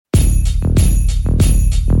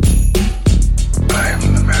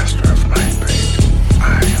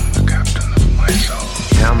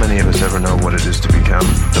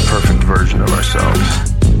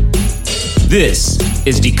This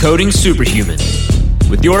is Decoding Superhuman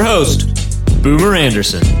with your host, Boomer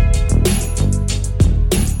Anderson.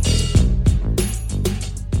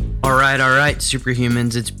 All right,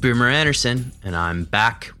 Superhumans, it's Boomer Anderson, and I'm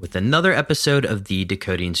back with another episode of the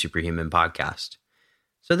Decoding Superhuman podcast.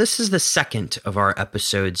 So this is the second of our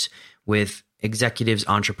episodes with executives,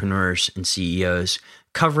 entrepreneurs, and CEOs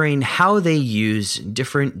covering how they use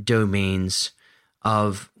different domains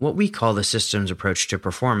of what we call the systems approach to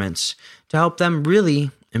performance to help them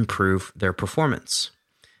really improve their performance.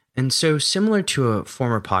 And so similar to a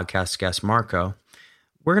former podcast guest, Marco,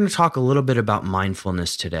 we're going to talk a little bit about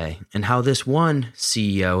mindfulness today and how this one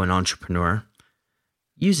CEO and entrepreneur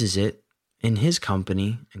uses it in his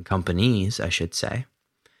company and companies, I should say,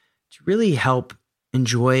 to really help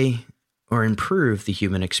enjoy or improve the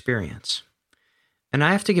human experience. And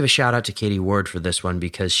I have to give a shout out to Katie Ward for this one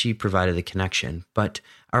because she provided the connection. But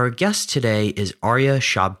our guest today is Arya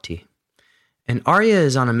Shabti. And Arya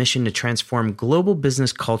is on a mission to transform global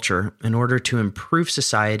business culture in order to improve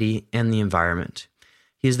society and the environment.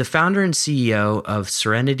 He is the founder and CEO of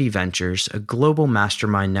Serenity Ventures, a global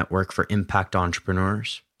mastermind network for impact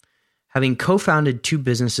entrepreneurs. Having co-founded two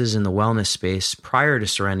businesses in the wellness space prior to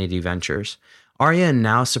Serenity Ventures, Arya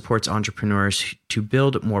now supports entrepreneurs to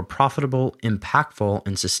build more profitable, impactful,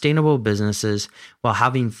 and sustainable businesses while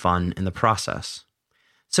having fun in the process.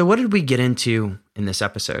 So what did we get into in this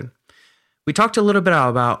episode? We talked a little bit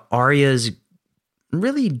about Arya's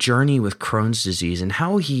really journey with Crohn's disease and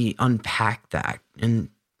how he unpacked that. And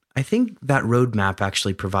I think that roadmap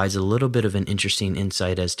actually provides a little bit of an interesting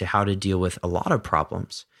insight as to how to deal with a lot of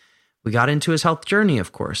problems. We got into his health journey,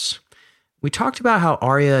 of course. We talked about how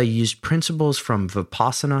Arya used principles from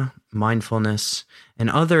Vipassana, mindfulness, and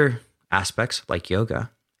other aspects like yoga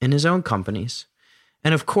in his own companies.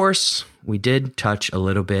 And of course, we did touch a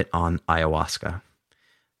little bit on ayahuasca.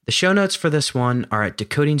 The show notes for this one are at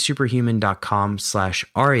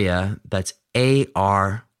decodingsuperhuman.com/Arya. That's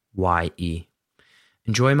ARYE.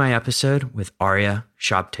 Enjoy my episode with Arya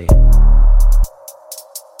Shabti.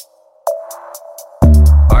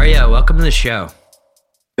 Arya, welcome to the show.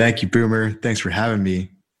 Thank you, Boomer. Thanks for having me.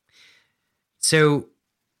 So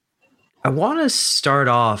I want to start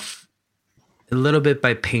off a little bit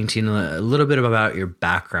by painting a little bit about your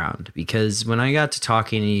background, because when I got to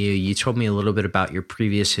talking to you, you told me a little bit about your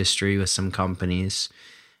previous history with some companies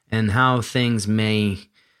and how things may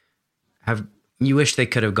have, you wish they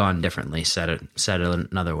could have gone differently, said it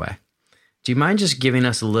another way. Do you mind just giving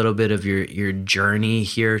us a little bit of your journey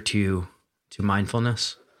here to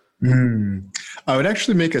mindfulness? I would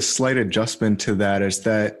actually make a slight adjustment to that, is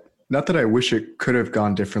that not that I wish it could have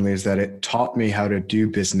gone differently, is that it taught me how to do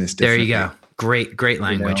business differently. There you go. Great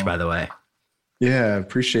language, by the way. Yeah,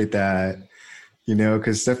 appreciate that.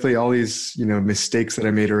 Because definitely all these, mistakes that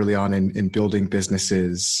I made early on in building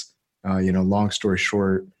businesses, long story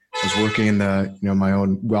short, I was working in the, my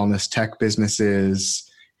own wellness tech businesses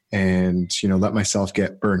and, let myself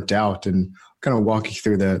get burnt out, and kind of walking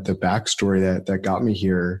through the backstory that got me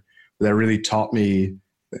here. That really taught me,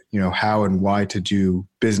 how and why to do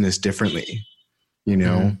business differently,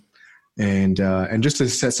 and just to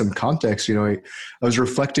set some context, I was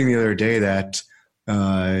reflecting the other day that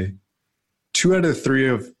 2 out of 3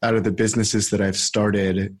 out of the businesses that I've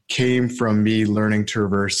started came from me learning to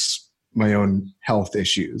reverse my own health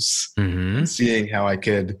issues, and seeing how I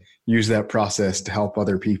could use that process to help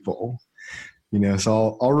other people.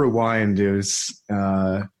 So I'll rewind. It was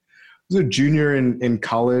I was a junior in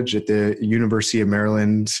college at the University of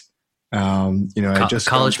Maryland. I just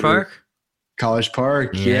College Park. College Park.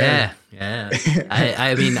 Yeah.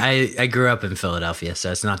 I grew up in Philadelphia,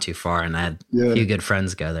 so it's not too far, and I had a few good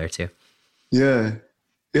friends go there too. Yeah,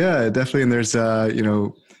 definitely. And there's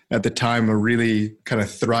at the time a really kind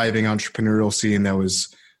of thriving entrepreneurial scene that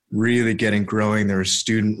was really growing. There were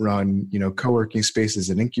student-run, co-working spaces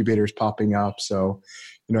and incubators popping up. So,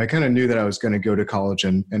 I kind of knew that I was going to go to college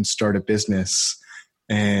and start a business.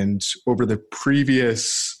 And over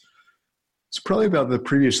it's probably about the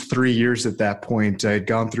previous 3 years at that point, I had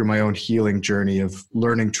gone through my own healing journey of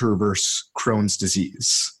learning to reverse Crohn's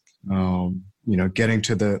disease. Getting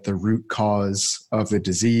to the root cause of the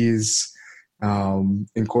disease,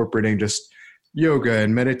 incorporating just yoga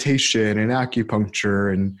and meditation and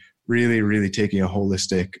acupuncture, and really, really taking a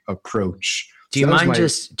holistic approach. Do you mind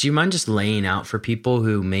just laying out for people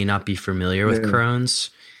who may not be familiar with Crohn's?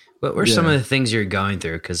 What were some of the things you're going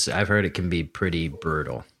through? Because I've heard it can be pretty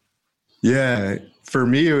brutal. Yeah. For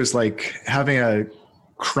me, it was like having a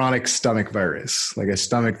chronic stomach virus, like a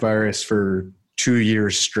stomach virus for 2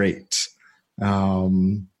 years straight. I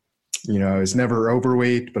was never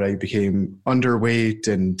overweight, but I became underweight,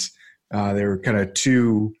 and there were kind of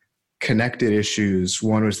two connected issues.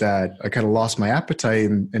 One was that I kind of lost my appetite,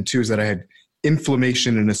 and two is that I had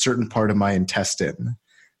inflammation in a certain part of my intestine.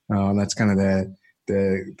 That's kind of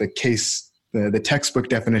the case. The textbook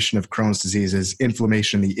definition of Crohn's disease is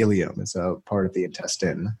inflammation in the ileum. It's a part of the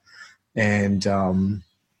intestine. And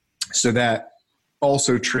so that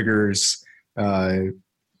also triggers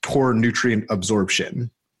poor nutrient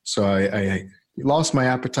absorption. So I lost my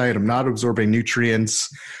appetite. I'm not absorbing nutrients.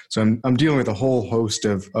 So I'm dealing with a whole host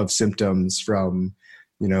of symptoms, from,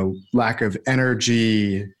 lack of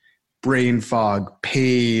energy, brain fog,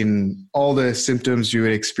 pain, all the symptoms you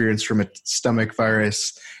would experience from a stomach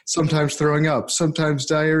virus, sometimes throwing up, sometimes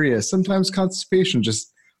diarrhea, sometimes constipation.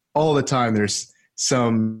 Just all the time there's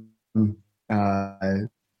some gut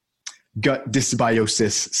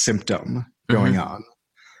dysbiosis symptom going on.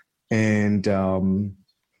 And,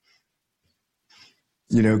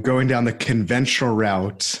 going down the conventional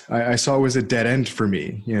route, I saw it was a dead end for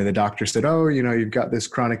me. The doctor said, "Oh, you've got this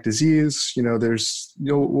chronic disease. There's,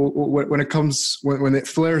 when it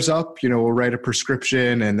flares up, we'll write a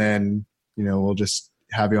prescription, and then, we'll just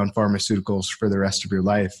have you on pharmaceuticals for the rest of your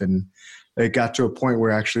life." And it got to a point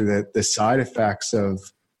where actually the side effects of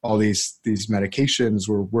all these medications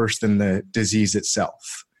were worse than the disease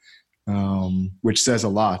itself. Which says a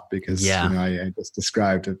lot, because I just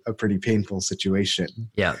described a pretty painful situation.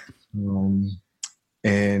 Yeah. And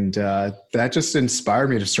that just inspired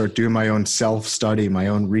me to start doing my own self-study, my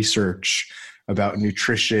own research about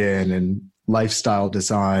nutrition and lifestyle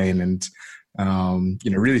design, and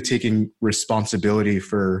really taking responsibility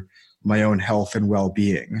for my own health and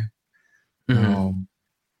well-being. And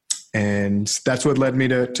that's what led me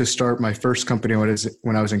to start my first company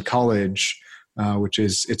when I was in college.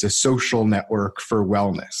 It's a social network for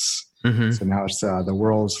wellness. So now it's the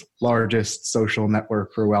world's largest social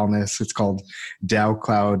network for wellness. It's called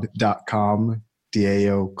DAOcloud.com,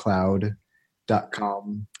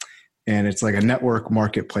 DAOcloud.com. And it's like a network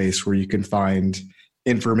marketplace where you can find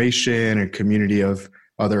information and community of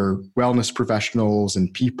other wellness professionals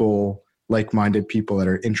and people, like-minded people that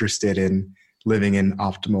are interested in living in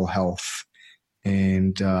optimal health.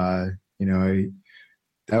 And,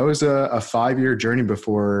 that was a 5-year journey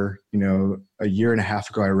before, a year and a half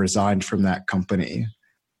ago, I resigned from that company.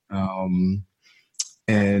 In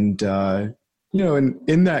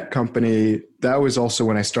that company, that was also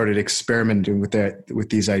when I started experimenting with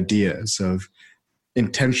these ideas of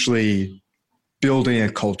intentionally building a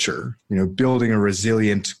culture, building a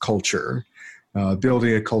resilient culture,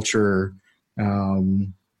 building a culture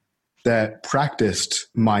that practiced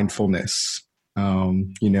mindfulness.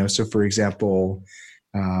 So for example,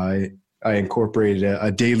 I incorporated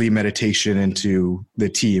a daily meditation into the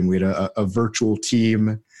team. We had a virtual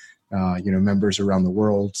team, members around the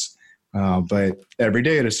world. But every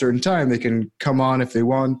day at a certain time, they can come on if they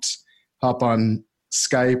want, hop on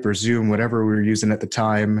Skype or Zoom, whatever we were using at the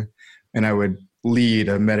time. And I would lead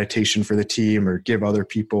a meditation for the team, or give other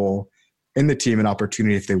people in the team an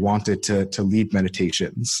opportunity if they wanted to lead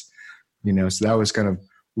meditations. So that was kind of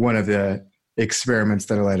one of the experiments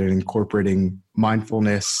that I led in incorporating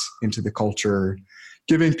mindfulness into the culture,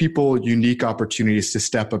 giving people unique opportunities to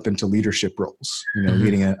step up into leadership roles,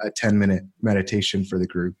 leading a 10-minute meditation for the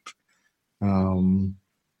group.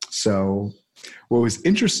 So what was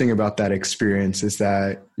interesting about that experience is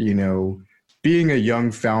that, being a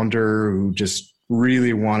young founder who just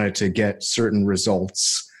really wanted to get certain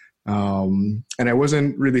results, and I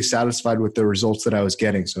wasn't really satisfied with the results that I was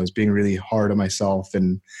getting. So I was being really hard on myself,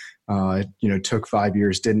 and took 5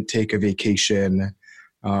 years, didn't take a vacation.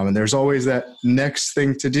 And there's always that next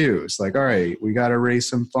thing to do. It's like, all right, we got to raise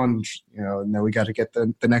some funds, and then we got to get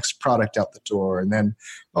the next product out the door. And then,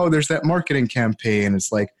 there's that marketing campaign.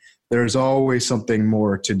 It's like, there's always something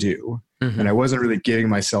more to do. And I wasn't really giving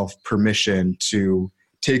myself permission to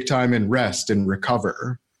take time and rest and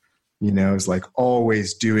recover. It's like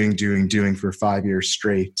always doing for 5 years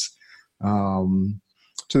straight. To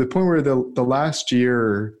the point where the last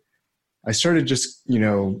year, I started just,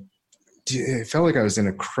 it felt like I was in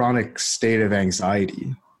a chronic state of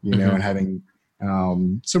anxiety, and having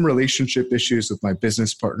some relationship issues with my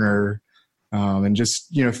business partner, and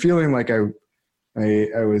just, feeling like I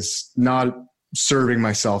was not serving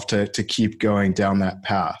myself to keep going down that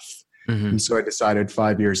path. And so I decided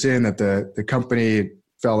 5 years in that the company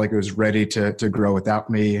felt like it was ready to grow without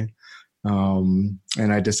me. And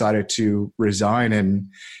I decided to resign and,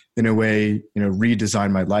 in a way,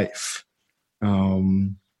 redesign my life.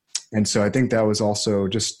 And so I think that was also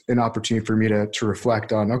just an opportunity for me to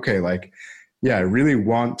reflect on, okay, I really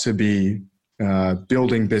want to be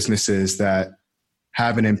building businesses that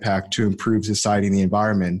have an impact to improve society and the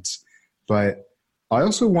environment. but I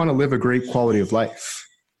also want to live a great quality of life,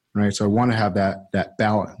 right? So I want to have that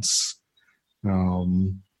balance.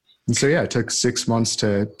 And so, yeah, it took 6 months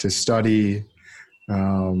to study,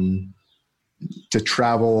 to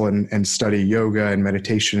travel and study yoga and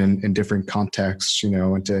meditation in different contexts.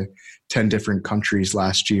 Went to 10 different countries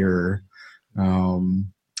last year. And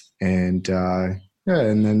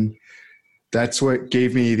then that's what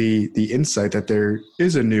gave me the insight that there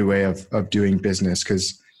is a new way of doing business.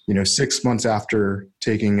 Because 6 months after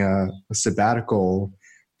taking a sabbatical,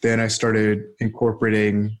 then I started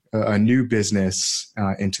incorporating a new business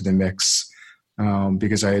into the mix,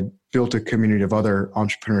 because I had built a community of other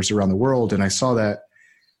entrepreneurs around the world, and I saw that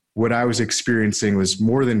what I was experiencing was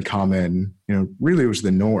more than common. Really, it was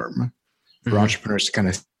the norm for entrepreneurs to kind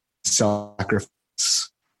of sacrifice.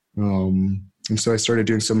 And so I started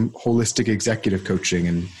doing some holistic executive coaching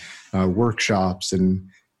and workshops, and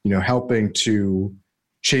helping to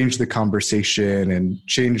change the conversation and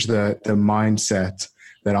change the mindset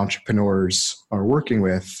that entrepreneurs are working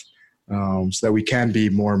with, so that we can be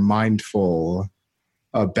more mindful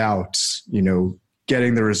about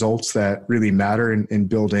getting the results that really matter in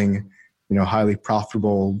building highly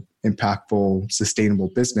profitable, impactful, sustainable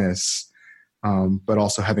business, but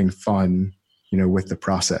also having fun with the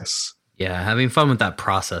process. Yeah, having fun with that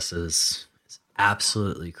process is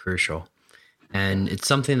absolutely crucial. And it's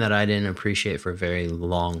something that I didn't appreciate for a very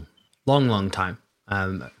long time.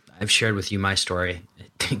 I've shared with you my story.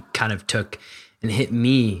 It kind of took and hit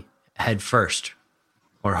me head first,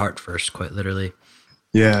 or heart first, quite literally.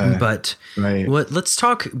 Yeah. But right. Let's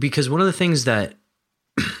talk, because one of the things that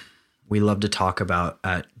we love to talk about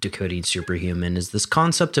at Decoding Superhuman is this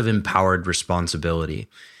concept of empowered responsibility.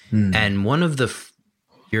 And one of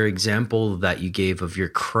your example that you gave of your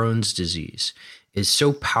Crohn's disease is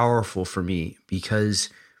so powerful for me, because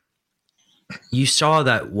you saw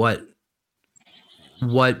that what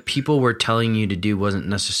people were telling you to do wasn't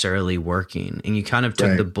necessarily working, and you kind of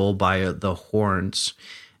took the bull by the horns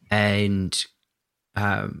and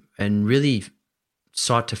really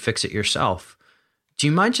sought to fix it yourself. Do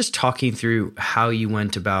you mind just talking through how you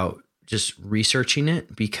went about just researching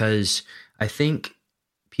it? Because I think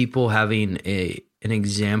people having an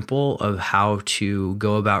example of how to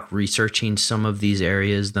go about researching some of these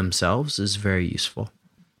areas themselves is very useful.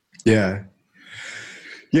 Yeah.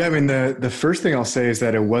 Yeah, I mean, the first thing I'll say is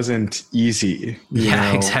that it wasn't easy.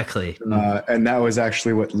 Exactly. And that was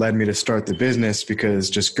actually what led me to start the business, because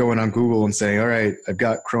just going on Google and saying, all right, I've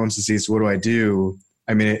got Crohn's disease, what do I do?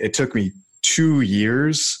 I mean, it took me 2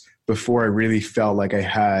 years before I really felt like I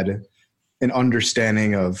had an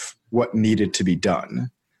understanding of what needed to be done.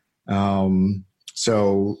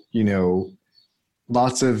 So,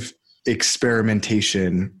 lots of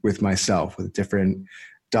experimentation with myself, with different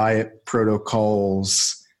diet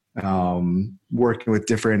protocols, working with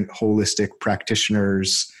different holistic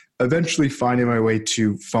practitioners, eventually finding my way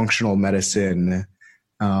to functional medicine.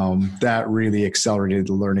 That really accelerated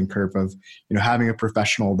the learning curve of, having a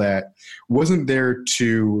professional that wasn't there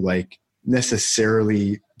to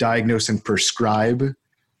necessarily diagnose and prescribe,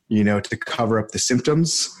 to cover up the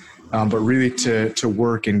symptoms, but really to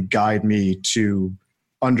work and guide me to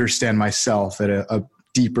understand myself at a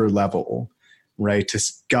deeper level, right? To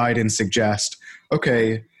guide and suggest,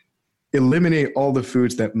 okay, eliminate all the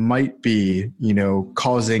foods that might be,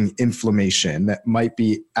 causing inflammation, that might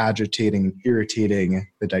be agitating, irritating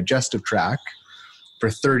the digestive tract for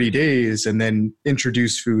 30 days, and then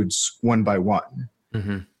introduce foods one by one,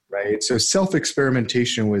 right? So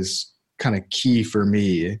self-experimentation was kind of key for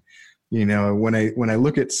me. When I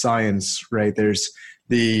look at science, right, there's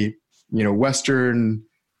the, Western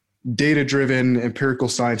data-driven empirical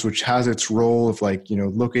science, which has its role of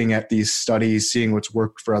looking at these studies, seeing what's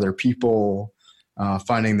worked for other people,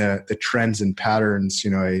 finding the trends and patterns.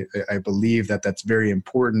 I believe that that's very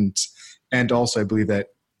important. And also I believe that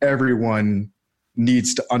everyone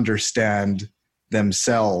needs to understand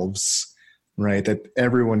themselves, right? That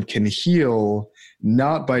everyone can heal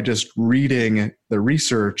not by just reading the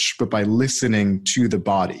research, but by listening to the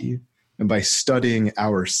body and by studying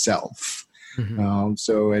ourself.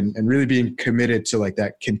 So really being committed to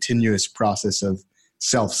that continuous process of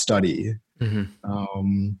self-study,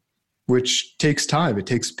 which takes time. It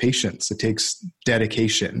takes patience. It takes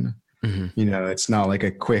dedication. It's not like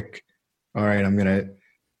a quick, all right, I'm going to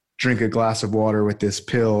drink a glass of water with this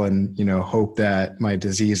pill and, hope that my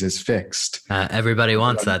disease is fixed. Everybody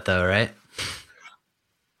wants that though, right?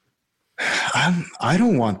 I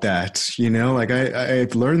don't want that,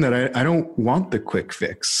 I've learned that I don't want the quick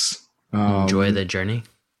fix. Enjoy the journey.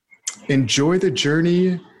 Enjoy the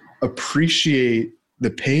journey, appreciate the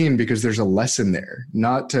pain because there's a lesson there,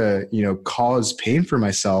 not to, cause pain for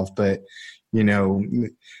myself, but,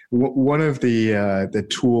 one of the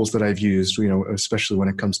tools that I've used, especially when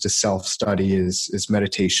it comes to self-study is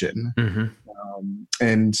meditation. Mm-hmm.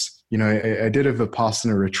 And, I did a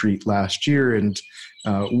Vipassana retreat last year, and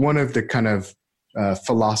one of the kind of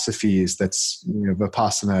philosophies that's,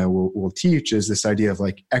 Vipassana will teach is this idea of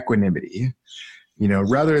like equanimity,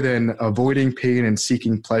 rather than avoiding pain and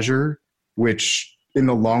seeking pleasure, which in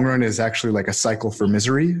the long run is actually like a cycle for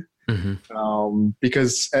misery. Mm-hmm.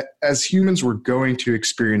 Because as humans, we're going to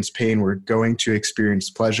experience pain, we're going to experience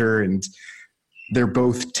pleasure, and they're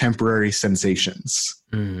both temporary sensations,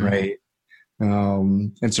 mm-hmm. right?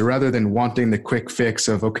 And so rather than wanting the quick fix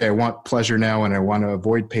of, okay, I want pleasure now and I want to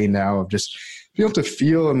avoid pain now, of just be able to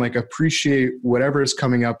feel and like appreciate whatever is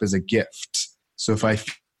coming up as a gift. So if I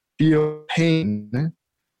feel pain,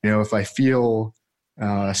 if I feel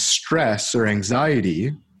stress or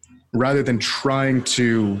anxiety, rather than trying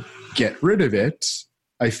to get rid of it,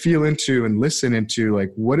 I feel into and listen into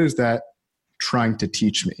like, what is that trying to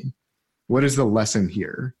teach me? What is the lesson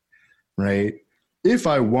here, right? If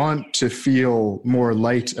I want to feel more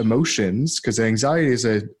light emotions, because anxiety is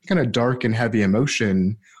a kind of dark and heavy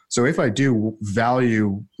emotion. So if I do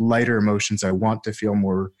value lighter emotions, I want to feel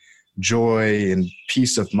more joy and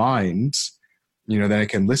peace of mind, then I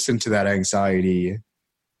can listen to that anxiety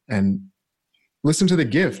and listen to the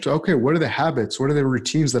gift. Okay, what are the habits? What are the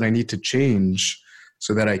routines that I need to change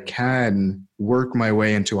so that I can work my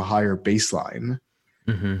way into a higher baseline?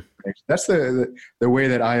 Mm-hmm. That's the way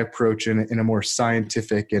that I approach in a more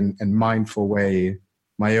scientific and mindful way,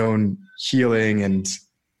 my own healing and,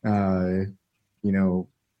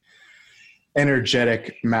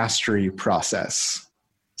 energetic mastery process.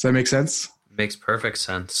 Does that make sense? Makes perfect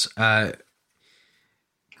sense. Can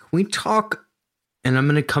we talk, and I'm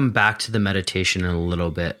going to come back to the meditation in a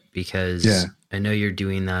little bit, because I know you're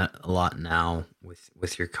doing that a lot now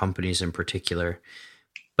with your companies in particular.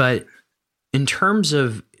 But in terms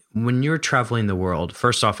of when you're traveling the world,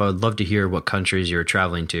 first off, I would love to hear what countries you're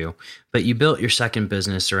traveling to, but you built your second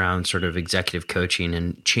business around sort of executive coaching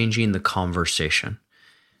and changing the conversation.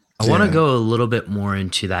 I want to go a little bit more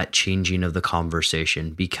into that changing of the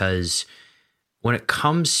conversation, because when it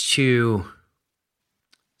comes to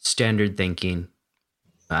standard thinking,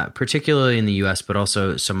 particularly in the US, but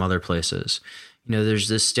also some other places, there's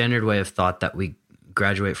this standard way of thought that we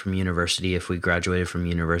graduate from university, if we graduated from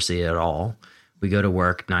university at all. We go to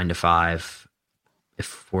work 9 to 5,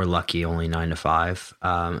 if we're lucky, only 9 to 5.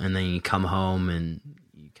 And then you come home and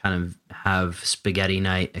you kind of have spaghetti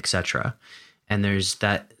night, etc. And there's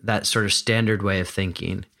that sort of standard way of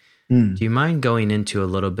thinking. Do you mind going into a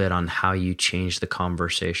little bit on how you change the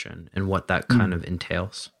conversation and what that kind of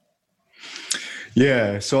entails?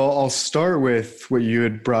 Yeah. So I'll start with what you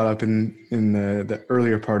had brought up in the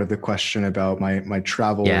earlier part of the question about my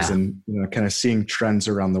travels and kind of seeing trends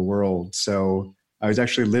around the world. So I was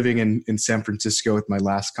actually living in San Francisco with my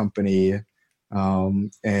last company,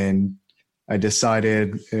 and I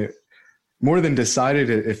decided, more than decided,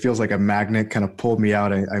 it feels like a magnet kind of pulled me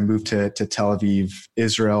out. I moved to Tel Aviv,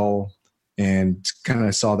 Israel, and kind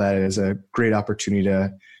of saw that as a great opportunity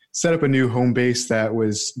to set up a new home base that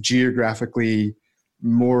was geographically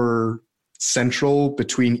more central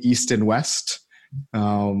between East and West.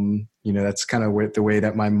 That's kind of the way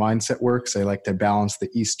that my mindset works. I like to balance the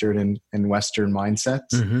Eastern and Western mindsets.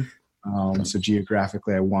 Mm-hmm. So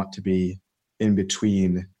geographically, I want to be in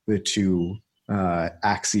between the two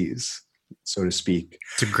axes, so to speak.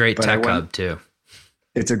 It's a great tech hub too.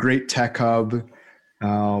 It's a great tech hub.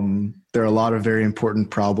 There are a lot of very important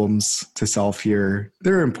problems to solve here.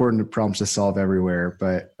 There are important problems to solve everywhere,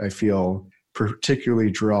 but I feel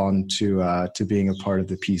particularly drawn to being a part of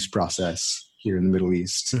the peace process here in the Middle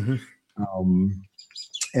East. Mm-hmm.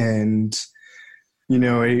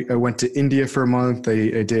 I went to India for a month.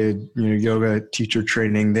 I did, yoga teacher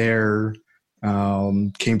training there,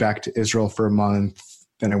 came back to Israel for a month.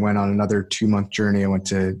 Then I went on another 2-month journey. I went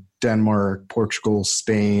to Denmark, Portugal,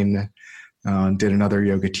 Spain, did another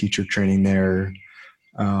yoga teacher training there.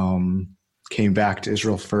 Came back to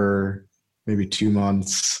Israel for maybe 2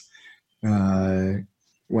 months.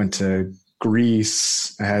 Went to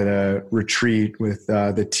Greece. I had a retreat with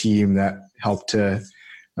the team that helped to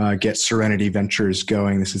get Serenity Ventures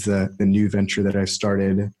going. This is the new venture that I've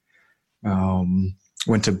started.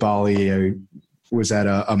 Went to Bali. I was at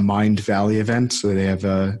a Mind Valley event. So they have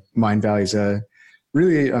Mind Valley is a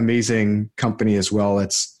really amazing company as well.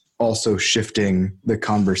 It's also shifting the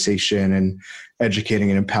conversation and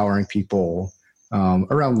educating and empowering people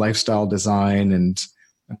around lifestyle design and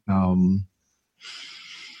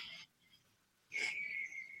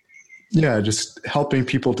Yeah, just helping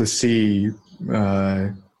people to see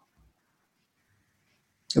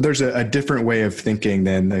there's a different way of thinking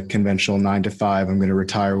than the conventional 9 to 5. I'm going to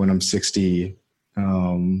retire when I'm 60,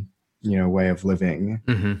 way of living.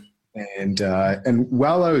 Mm-hmm. And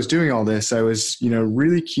while I was doing all this, I was,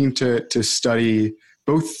 really keen to study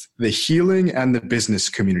both the healing and the business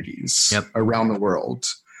communities around the world.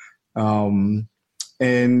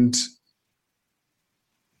 And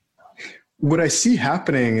what I see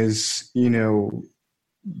happening is,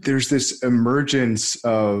 there's this emergence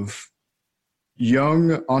of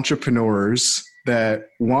young entrepreneurs that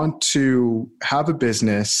want to have a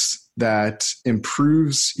business that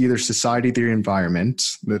improves either society or the environment,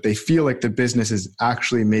 that they feel like the business is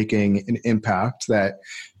actually making an impact, that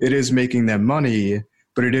it is making them money,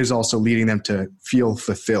 but it is also leading them to feel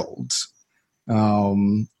fulfilled,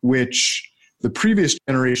 which the previous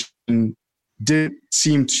generation did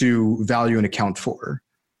seem to value and account for,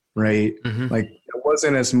 right? Mm-hmm. Like it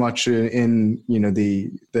wasn't as much in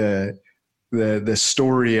the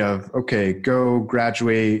story of, okay, go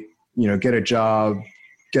graduate, get a job,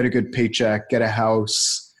 get a good paycheck, get a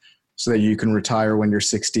house so that you can retire when you're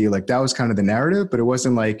 60. Like that was kind of the narrative, but it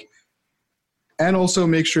wasn't like, and also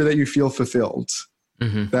make sure that you feel fulfilled.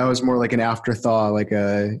 Mm-hmm. That was more like an afterthought, like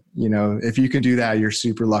if you can do that, you're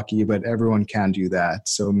super lucky, but everyone can do that.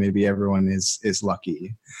 So maybe everyone is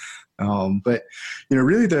lucky. But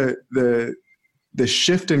really the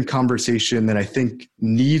shift in conversation that I think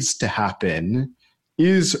needs to happen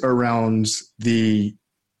is around the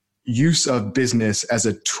use of business as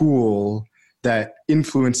a tool that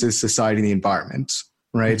influences society and the environment,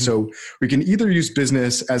 right? Mm-hmm. So we can either use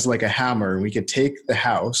business as like a hammer, and we could take the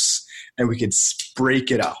house and we could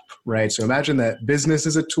break it up, right? So imagine that business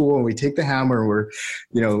is a tool, and we take the hammer and we're,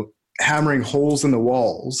 hammering holes in the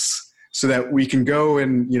walls so that we can go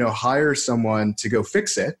and, hire someone to go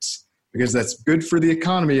fix it, because that's good for the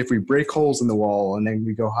economy if we break holes in the wall and then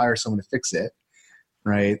we go hire someone to fix it,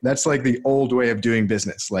 right? That's like the old way of doing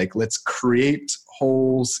business. Like, let's create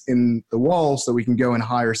holes in the wall so we can go and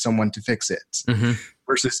hire someone to fix it. Mm-hmm.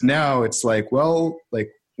 Versus now it's like, well, like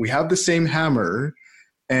we have the same hammer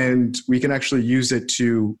and we can actually use it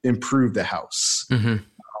to improve the house.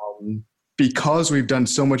 Mm-hmm. Because we've done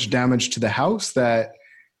so much damage to the house that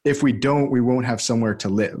if we don't, we won't have somewhere to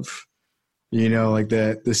live. Like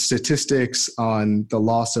the statistics on the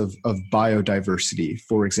loss of biodiversity,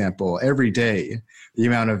 for example, every day, the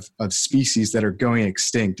amount of species that are going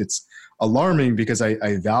extinct, it's alarming because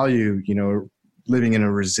I value, living in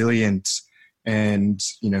a resilient and,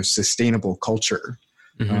 sustainable culture.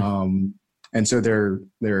 Mm-hmm. And so there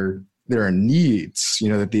are needs,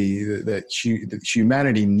 that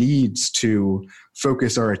humanity needs to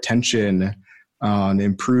focus our attention on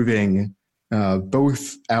improving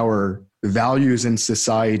both our values in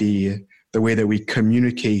society, the way that we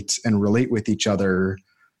communicate and relate with each other,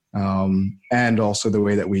 and also the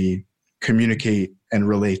way that we communicate and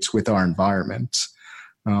relate with our environment.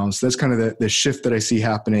 So that's kind of the shift that I see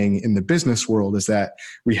happening in the business world, is that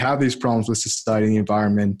we have these problems with society and the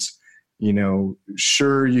environment.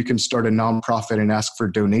 Sure, you can start a nonprofit and ask for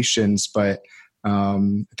donations, but I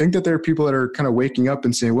think that there are people that are kind of waking up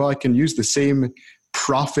and saying, well, I can use the same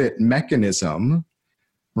profit mechanism,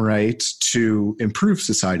 right, to improve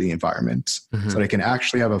society and environment. Mm-hmm. So that I can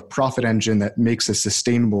actually have a profit engine that makes a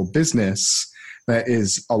sustainable business that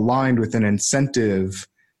is aligned with an incentive,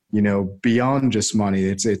 beyond just money.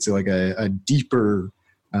 It's like a deeper,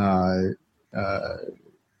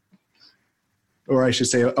 or I should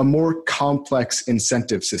say a more complex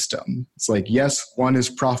incentive system. It's like, yes, one is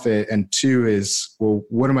profit, and two is, well,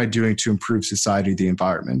 what am I doing to improve society, the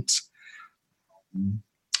environment?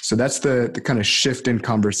 So that's the kind of shift in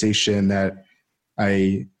conversation that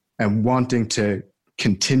I am wanting to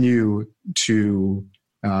continue to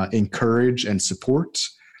encourage and support.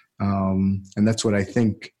 And that's what I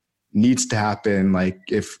think needs to happen. Like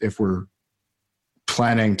if we're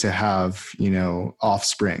planning to have,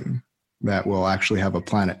 offspring that will actually have a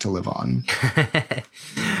planet to live on.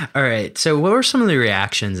 All right. So what were some of the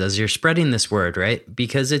reactions as you're spreading this word, right?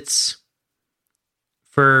 Because it's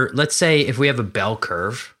let's say if we have a bell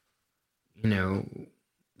curve,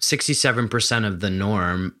 67% of the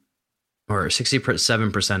norm, or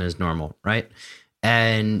 67% is normal, right?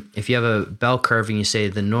 And if you have a bell curve and you say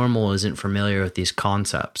the normal isn't familiar with these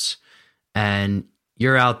concepts, and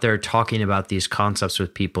you're out there talking about these concepts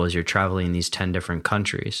with people as you're traveling in these 10 different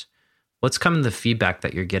countries, what's kind of the feedback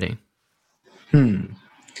that you're getting?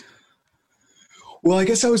 Well, I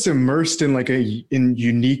guess I was immersed in in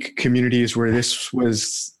unique communities where this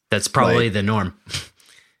was. That's probably the norm.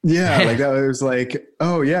 Yeah, like that was like,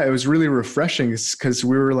 oh yeah, it was really refreshing because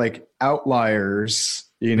we were like outliers,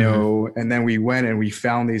 and then we went and we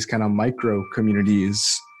found these kind of micro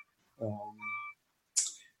communities um,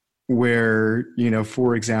 where,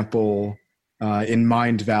 for example, in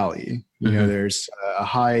Mind Valley, there's a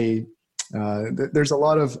high, there's a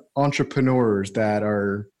lot of entrepreneurs that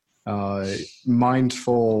are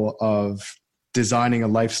mindful of designing a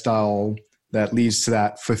lifestyle that leads to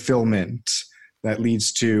that fulfillment, that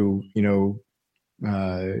leads to,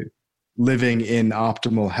 living in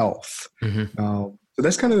optimal health. So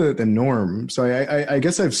that's kind of the norm. So I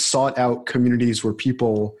guess I've sought out communities where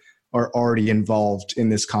people are already involved in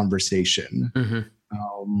this conversation.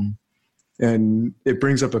 And it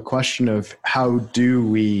brings up a question of how do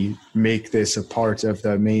we make this a part of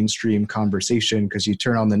the mainstream conversation? Because you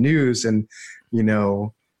turn on the news and,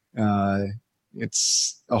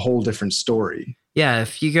 it's a whole different story. Yeah,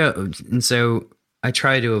 if you go, and so I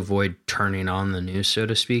try to avoid turning on the news, so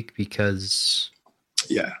to speak, because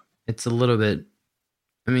it's a little bit,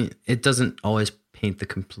 it doesn't always paint the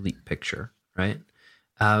complete picture, right?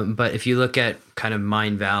 But if you look at kind of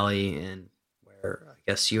Mind Valley and where I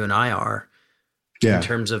guess you and I are, in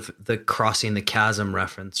terms of the crossing the chasm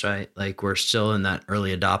reference, right? Like we're still in that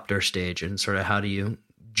early adopter stage and sort of how do you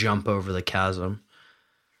jump over the chasm?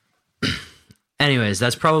 Anyways,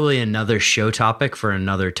 that's probably another show topic for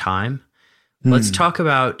another time. Let's talk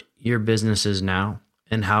about your businesses now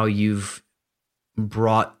and how you've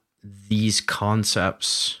brought these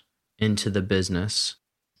concepts into the business.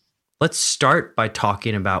 Let's start by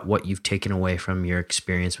talking about what you've taken away from your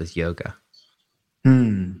experience with yoga.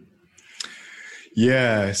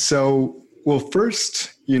 Yeah. So, well,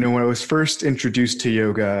 first, when I was first introduced to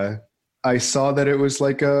yoga, I saw that it was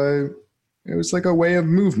like a way of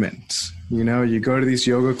movement. You go to these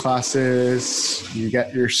yoga classes, you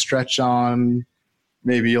get your stretch on,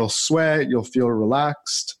 maybe you'll sweat, you'll feel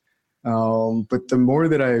relaxed. But the more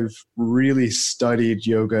that I've really studied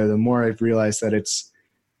yoga, the more I've realized that it's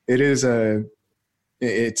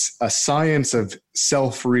a science of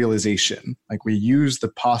self-realization. Like we use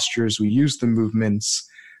the postures, we use the movements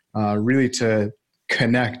really to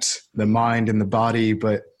connect the mind and the body,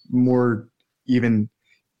 but more even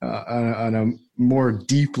on a more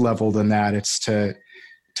deep level than that, it's to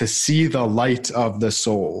see the light of the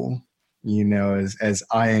soul, as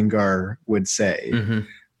Iyengar would say.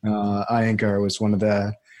 Iyengar was one of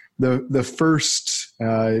the first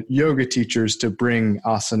yoga teachers to bring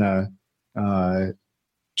asana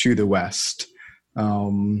to the West.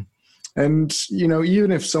 And,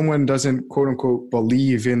 even if someone doesn't quote unquote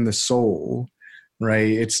believe in the soul, right,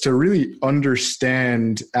 it's to really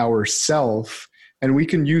understand ourself, and we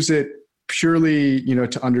can use it purely,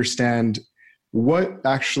 to understand what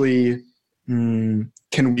actually can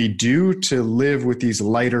we do to live with these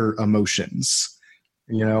lighter emotions,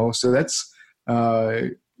 so that's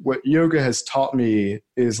what yoga has taught me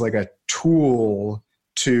is like a tool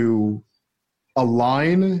to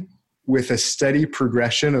align with a steady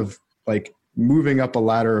progression of like moving up a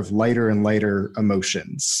ladder of lighter and lighter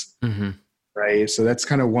emotions. Right. So that's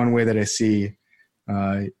kind of one way that I see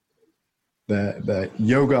the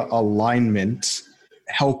yoga alignment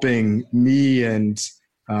helping me and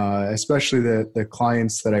especially the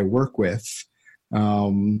clients that I work with.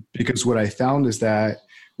 Because what I found is that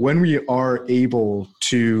when we are able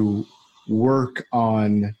to work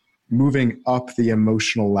on moving up the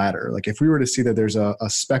emotional ladder, like if we were to see that there's a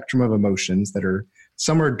spectrum of emotions that are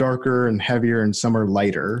some are darker and heavier and some are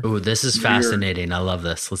lighter. Oh, this is fascinating. I love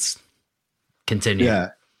this. Let's continue. Yeah.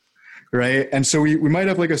 Right. And so we might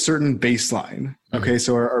have like a certain baseline. Okay.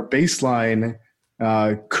 So our baseline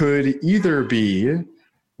could either be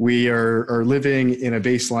we are living in a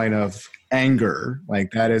baseline of anger. Like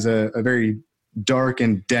that is a very dark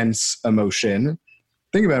and dense emotion.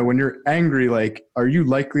 Think about it. When you're angry, like, are you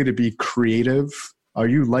likely to be creative? Are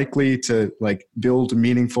you likely to like build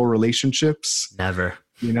meaningful relationships? Never.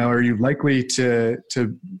 Are you likely to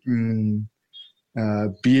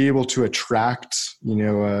be able to attract,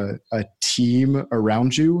 a team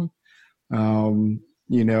around you?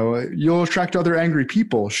 You'll attract other angry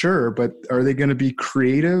people, sure, but are they going to be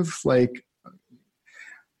creative? Like,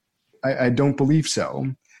 I don't believe so.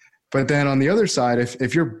 But then on the other side,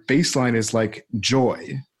 if your baseline is like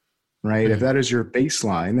joy, right? If that is your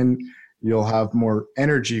baseline, then you'll have more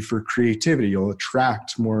energy for creativity. You'll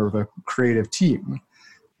attract more of a creative team.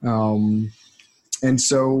 And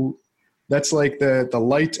so that's like the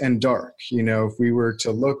light and dark. If we were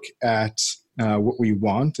to look at what we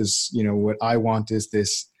want is, what I want is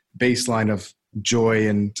this baseline of joy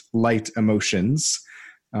and light emotions.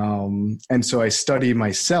 And so I study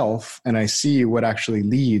myself and I see what actually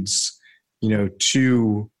leads,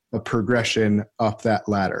 to a progression up that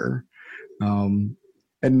ladder.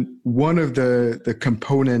 And one of the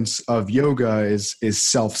components of yoga is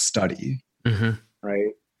self-study, right?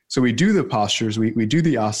 So we do the postures, we do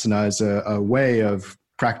the asana as a way of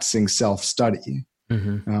practicing self-study.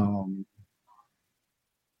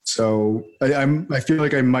 So I feel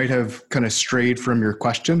like I might have kind of strayed from your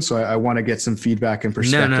question. So I want to get some feedback and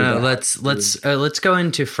perspective. No. Let's go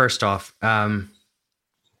into first off,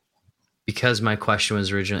 because my question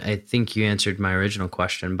was original. I think you answered my original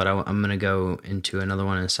question, but I'm going to go into another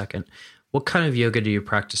one in a second. What kind of yoga do you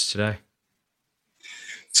practice today?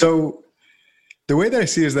 So the way that I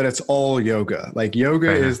see it is that it's all yoga. Like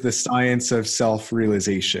yoga is the science of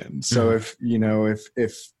self-realization. So if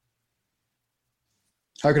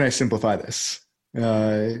how can I simplify this?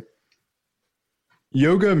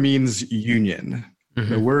 Yoga means union.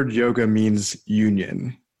 The word yoga means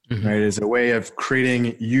union, right? It's a way of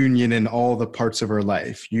creating union in all the parts of our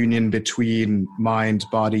life. Union between mind,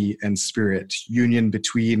 body, and spirit. Union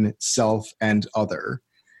between self and other.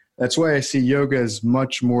 That's why I see yoga as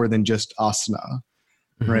much more than just asana,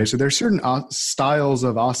 right? So there's certain styles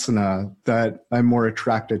of asana that I'm more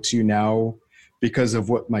attracted to now because of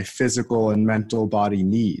what my physical and mental body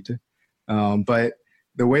need. But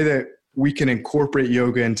the way that we can incorporate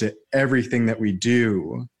yoga into everything that we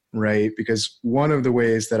do, right? Because one of the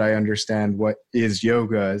ways that I understand what is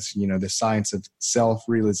yoga is, the science of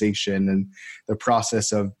self-realization and the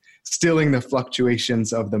process of stilling the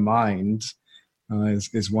fluctuations of the mind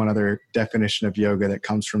is one other definition of yoga that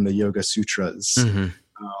comes from the Yoga Sutras.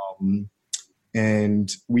 And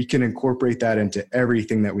we can incorporate that into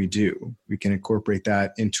everything that we do. We can incorporate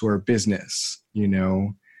that into our business,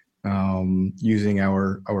 using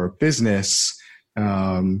our business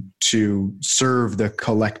to serve the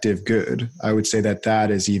collective good. I would say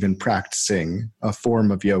that is even practicing a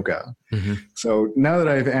form of yoga. So now that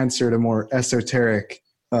I've answered a more esoteric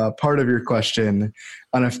part of your question,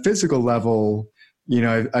 on a physical level,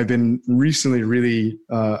 I've been recently really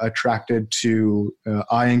attracted to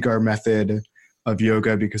Iyengar method of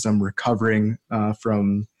yoga because I'm recovering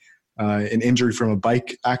from an injury from a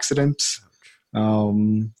bike accident.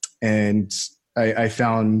 And I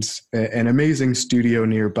found an amazing studio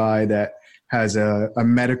nearby that has a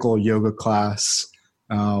medical yoga class.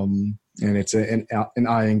 And it's an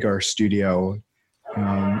Iyengar studio.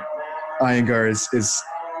 Iyengar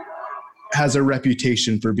has a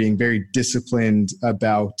reputation for being very disciplined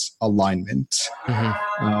about alignment.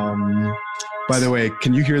 By the way,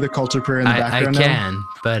 can you hear the call to prayer in the background? I can,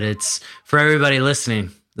 but it's for everybody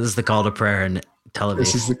listening. This is the call to prayer in Tel Aviv.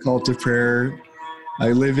 This is the call to prayer.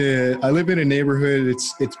 I live in a neighborhood.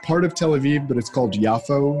 It's part of Tel Aviv, but it's called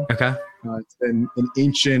Yafo. Okay. It's an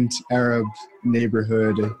ancient Arab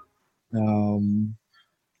neighborhood in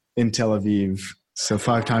Tel Aviv. So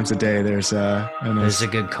 5 times a day, there's a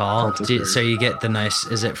good call. So you get the nice.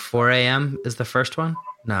 Is it 4 a.m. is the first one?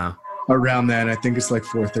 No. Around then, I think it's like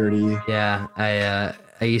 4:30. Yeah,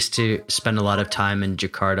 I used to spend a lot of time in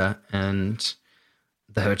Jakarta, and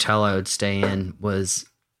the hotel I would stay in was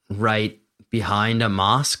right behind a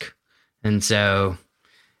mosque, and so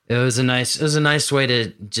it was a nice way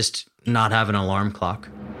to just not have an alarm clock.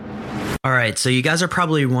 All right, so you guys are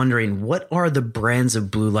probably wondering, what are the brands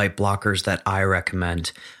of blue light blockers that I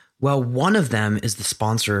recommend? Well, one of them is the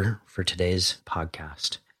sponsor for today's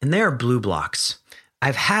podcast, and they are BlueBlox.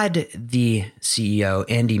 I've had the CEO,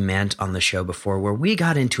 Andy Mant, on the show before where we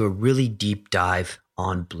got into a really deep dive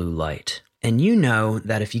on blue light. And you know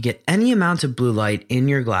that if you get any amount of blue light in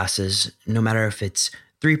your glasses, no matter if it's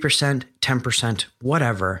 3%, 10%,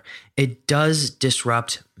 whatever, it does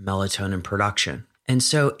disrupt melatonin production. And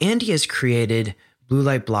so Andy has created blue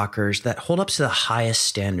light blockers that hold up to the highest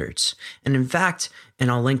standards. And in fact, and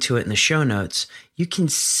I'll link to it in the show notes, you can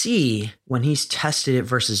see when he's tested it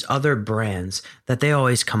versus other brands that they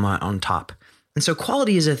always come out on top. And so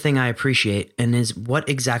quality is a thing I appreciate and is what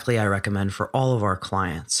exactly I recommend for all of our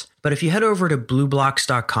clients. But if you head over to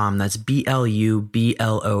BlueBlox.com, that's BLUBLOX.com,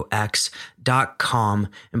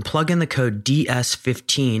 and plug in the code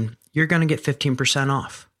DS15, you're going to get 15%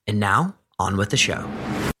 off. And now, on with the show.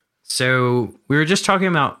 So we were just talking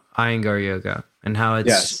about Iyengar yoga and how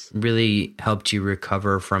it's really helped you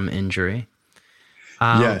recover from injury.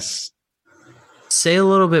 Yes. Say a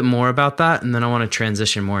little bit more about that, and then I want to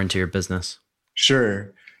transition more into your business.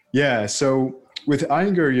 Sure. Yeah. So with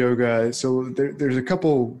Iyengar yoga, so there's a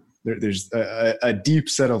couple, there's a deep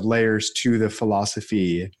set of layers to the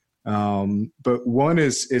philosophy. But one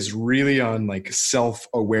is really on like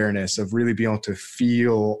self-awareness of really being able to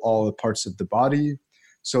feel all the parts of the body,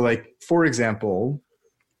 So like, for example,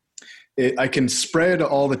 I can spread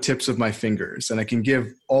all the tips of my fingers and I can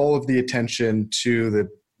give all of the attention to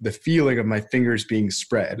the feeling of my fingers being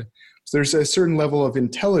spread. So there's a certain level of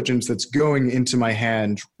intelligence that's going into my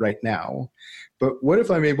hand right now. But what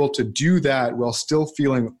if I'm able to do that while still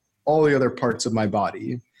feeling all the other parts of my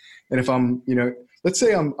body? And if I'm, let's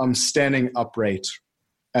say I'm standing upright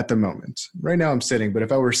at the moment. Right now I'm sitting, but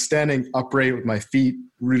if I were standing upright with my feet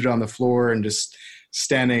rooted on the floor and just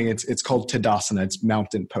standing, it's called Tadasana, it's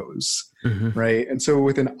mountain pose, right? And so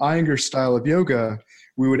with an Iyengar style of yoga,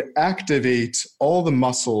 we would activate all the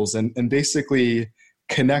muscles and basically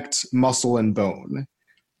connect muscle and bone,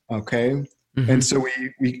 okay? And so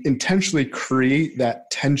we intentionally create that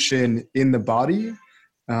tension in the body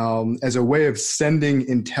as a way of sending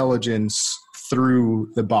intelligence through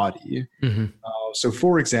the body. So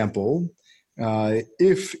for example,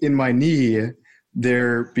 if in my knee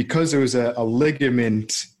because it was a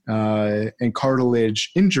ligament and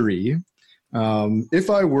cartilage injury, if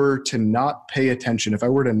I were to not pay attention, if I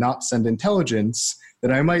were to not send intelligence,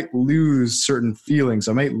 then I might lose certain feelings.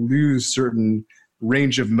 I might lose certain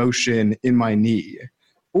range of motion in my knee,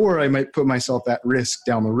 or I might put myself at risk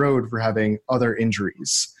down the road for having other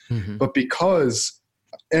injuries. But because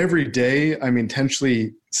every day I'm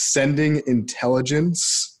intentionally sending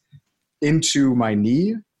intelligence into my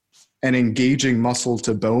knee and engaging muscle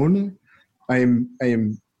to bone, I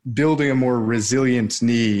am building a more resilient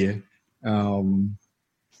knee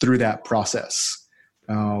through that process.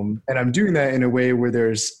 And I'm doing that in a way where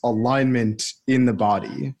there's alignment in the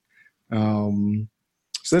body.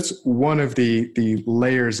 So that's one of the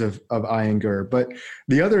layers of Iyengar. But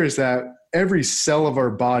the other is that every cell of our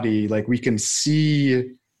body, like we can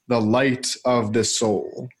see the light of the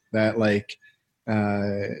soul, that like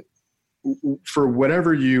for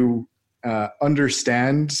whatever you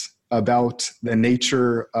understand about the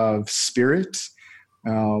nature of spirit,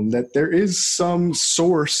 that there is some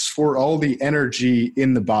source for all the energy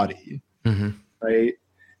in the body, right?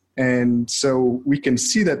 And so we can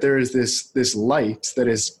see that there is this light that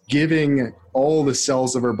is giving all the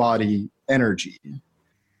cells of our body energy,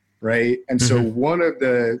 right? And so one of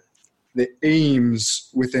the aims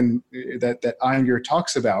within that Iyengar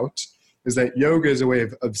talks about is that yoga is a way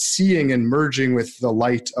of seeing and merging with the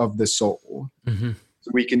light of the soul. So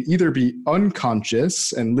we can either be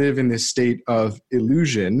unconscious and live in this state of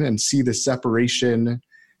illusion and see the separation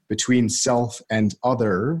between self and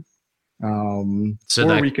other. So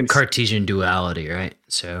that we can Cartesian duality, right?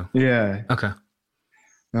 So yeah, okay.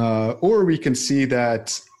 Or we can see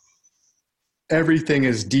that everything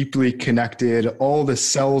is deeply connected. All the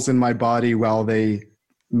cells in my body, while they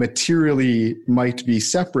materially might be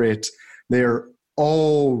separate, they're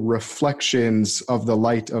all reflections of the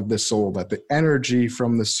light of the soul, that the energy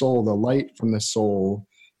from the soul, the light from the soul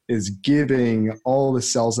is giving all the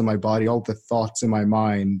cells in my body, all the thoughts in my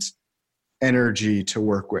mind, energy to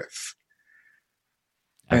work with.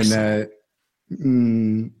 Excellent.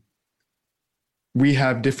 And that we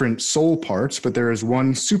have different soul parts, but there is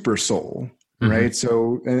one super soul, right?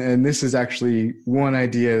 So, and this is actually one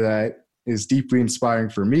idea that is deeply inspiring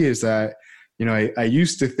for me, is that, I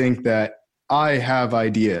used to think that I have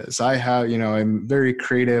ideas. I have, I'm very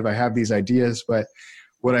creative. I have these ideas, but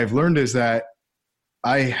what I've learned is that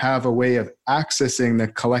I have a way of accessing the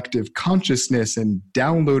collective consciousness and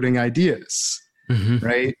downloading ideas,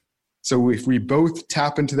 right? So if we both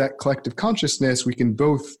tap into that collective consciousness, we can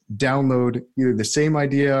both download either the same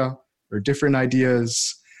idea or different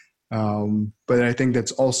ideas. But I think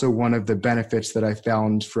that's also one of the benefits that I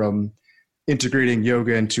found from integrating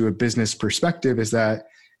yoga into a business perspective, is that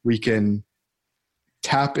we can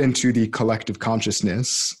tap into the collective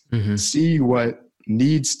consciousness, see what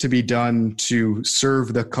needs to be done to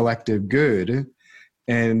serve the collective good,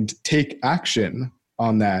 and take action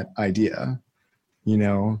on that idea,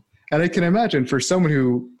 And I can imagine for someone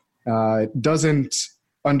who doesn't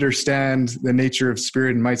understand the nature of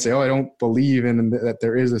spirit and might say, I don't believe in that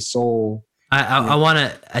there is a soul.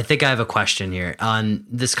 I think I have a question here on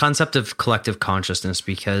this concept of collective consciousness,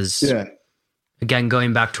 because again,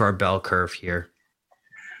 going back to our bell curve here,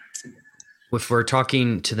 if we're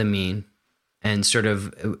talking to the mean and sort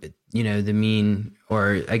of, the mean,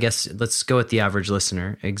 or I guess let's go with the average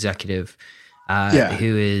listener, executive,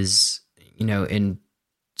 who is, in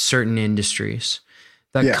certain industries,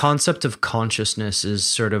 that concept of consciousness is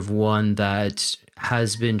sort of one that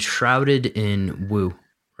has been shrouded in woo,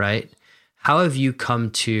 right? How have you come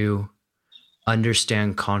to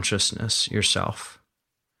understand consciousness yourself?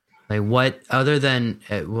 Like what other than,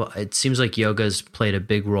 it seems like yoga's played a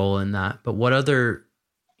big role in that, but what other,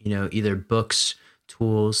 either books,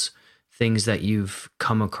 tools, things that you've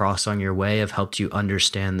come across on your way have helped you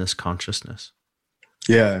understand this consciousness?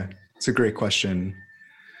 Yeah, it's a great question.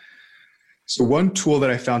 So one tool that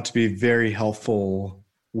I found to be very helpful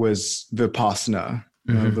was Vipassana.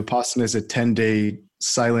 Vipassana is a 10-day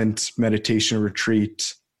silent meditation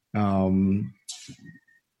retreat,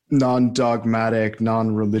 non-dogmatic,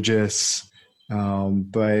 non-religious.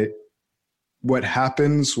 But what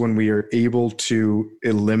happens when we are able to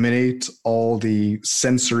eliminate all the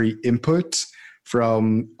sensory input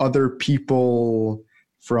from other people,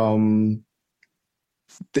 from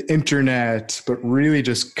the internet, but really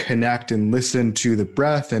just connect and listen to the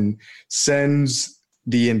breath, and sends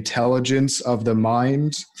the intelligence of the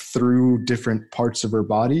mind through different parts of our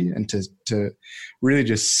body, and to really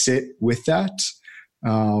just sit with that.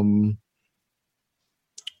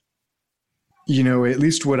 At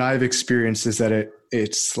least what I've experienced is that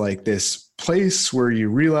it's like this place where you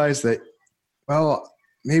realize that, well,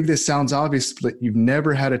 maybe this sounds obvious, but you've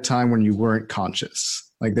never had a time when you weren't conscious.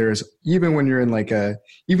 Like there's, even when you're in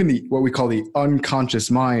what we call the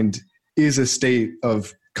unconscious mind is a state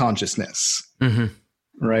of consciousness,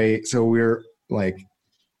 right? So we're like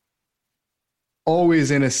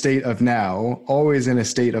always in a state of now, always in a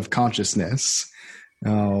state of consciousness.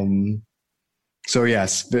 So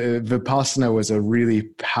yes, Vipassana was a really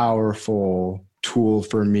powerful tool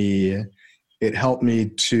for me. It helped me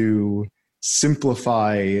to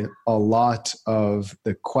simplify a lot of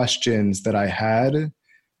the questions that I had,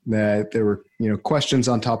 that there were, questions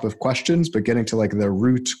on top of questions, but getting to like the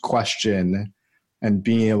root question and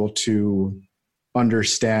being able to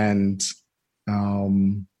understand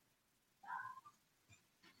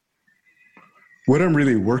what I'm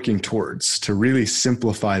really working towards, to really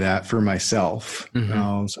simplify that for myself.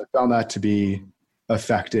 So I found that to be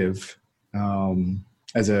effective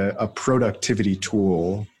as a productivity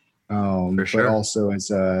tool, For sure. but also as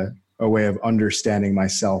a way of understanding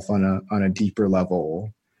myself on a deeper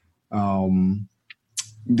level.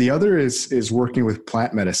 The other is working with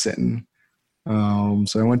plant medicine.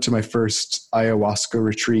 So I went to my first ayahuasca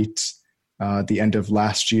retreat at the end of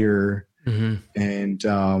last year, and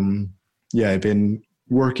I've been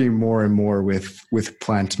working more and more with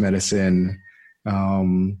plant medicine.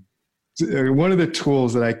 One of the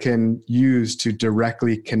tools that I can use to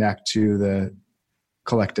directly connect to the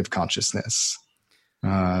collective consciousness.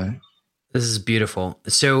 This is beautiful.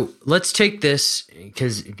 So let's take this,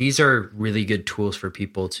 because these are really good tools for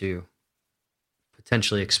people to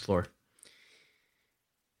potentially explore.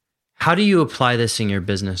 How do you apply this in your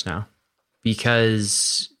business now?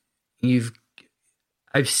 Because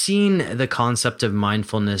I've seen the concept of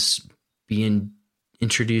mindfulness being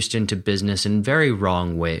introduced into business in very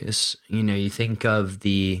wrong ways. You think of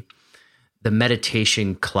the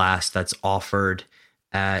meditation class that's offered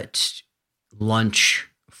at lunch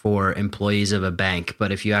for employees of a bank,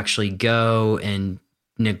 but if you actually go and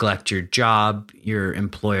neglect your job, your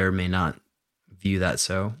employer may not view that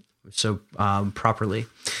so properly.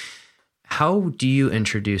 How do you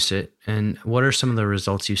introduce it, and what are some of the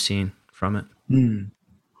results you've seen from it?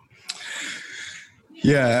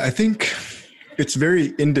 Yeah, I think it's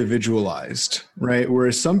very individualized, right?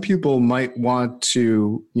 Whereas some people might want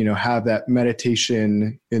to, have that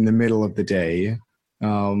meditation in the middle of the day.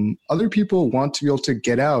 Other people want to be able to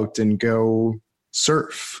get out and go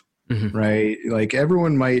surf, right? Like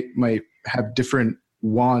everyone might have different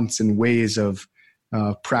wants and ways of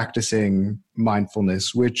practicing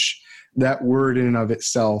mindfulness, which that word in and of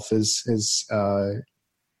itself has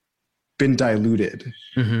been diluted.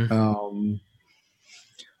 I'm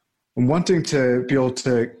wanting to be able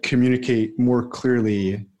to communicate more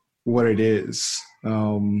clearly what it is.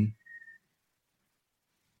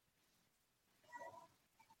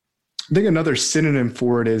 I think another synonym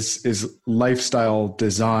for it is lifestyle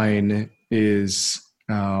design, is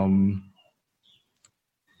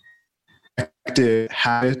active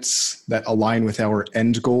habits that align with our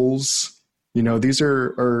end goals. These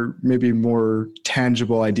are maybe more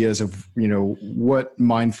tangible ideas of, what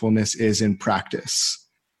mindfulness is in practice,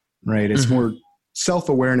 right? It's more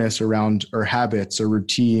self-awareness around our habits or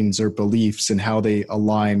routines or beliefs and how they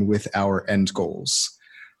align with our end goals.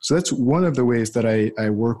 So that's one of the ways that I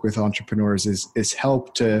work with entrepreneurs is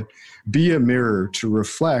help to be a mirror to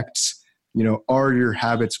reflect, are your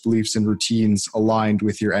habits, beliefs, and routines aligned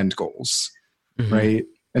with your end goals, right?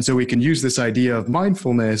 And so we can use this idea of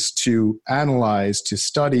mindfulness to analyze, to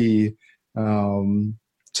study,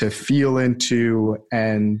 to feel into,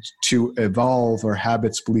 and to evolve our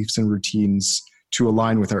habits, beliefs, and routines to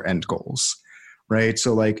align with our end goals, right?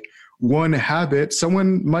 So like one habit,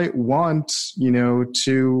 someone might want,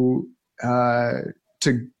 to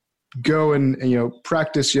go and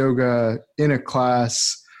practice yoga in a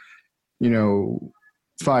class,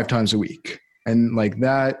 5 times a week. And like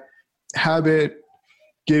that habit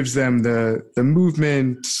gives them the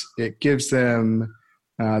movement, it gives them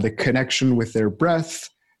the connection with their breath,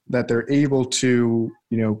 that they're able to,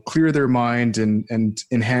 clear their mind and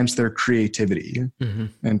enhance their creativity. Mm-hmm.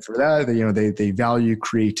 And for that, they value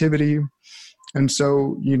creativity. And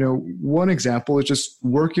so, one example is just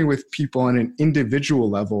working with people on an individual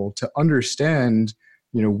level to understand,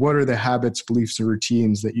 what are the habits, beliefs, and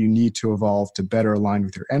routines that you need to evolve to better align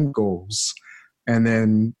with your end goals? And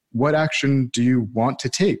then what action do you want to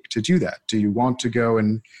take to do that? Do you want to go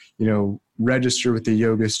and, register with the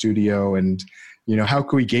yoga studio? And, how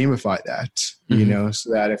can we gamify that? Mm-hmm.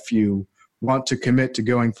 So that if you want to commit to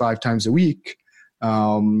going 5 times a week,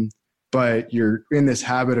 but you're in this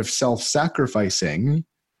habit of self-sacrificing,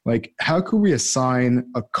 like how can we assign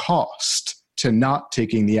a cost to not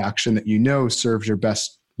taking the action that serves your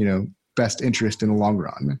best interest in the long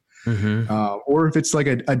run? Mm-hmm. Or if it's like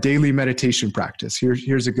a daily meditation practice.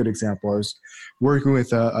 Here's a good example. I was working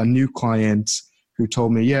with a new client who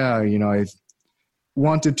told me, I've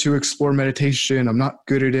wanted to explore meditation. I'm not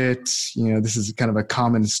good at it. This is kind of a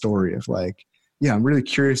common story of like, I'm really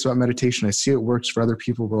curious about meditation. I see it works for other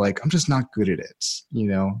people, but like, I'm just not good at it.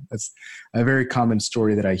 That's a very common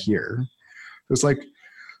story that I hear. It's like,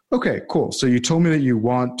 okay, cool. So you told me that you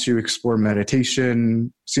want to explore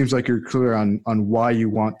meditation. Seems like you're clear on why you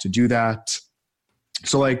want to do that.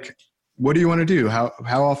 So like, what do you want to do? How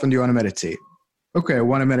often do you want to meditate? Okay, I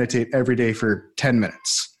want to meditate every day for 10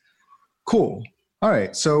 minutes. Cool. All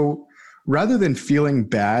right. So rather than feeling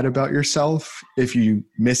bad about yourself if you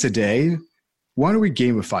miss a day, why don't we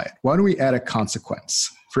gamify it? Why don't we add a consequence?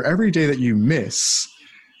 For every day that you miss,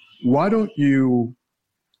 why don't you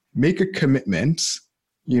make a commitment?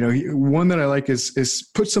 One that I like is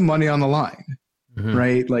put some money on the line, mm-hmm.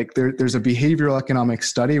 right? Like there's a behavioral economic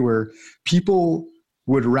study where people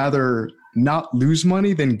would rather not lose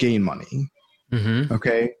money than gain money. Mm-hmm.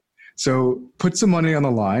 Okay. So put some money on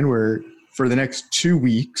the line where for the next 2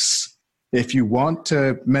 weeks, if you want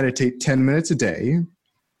to meditate 10 minutes a day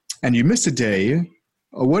and you miss a day,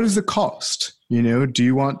 what is the cost? Do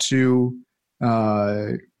you want to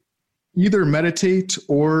either meditate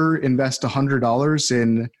or invest $100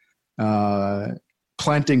 in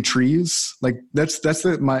planting trees? Like that's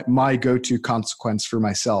my go-to consequence for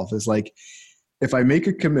myself is like, if I make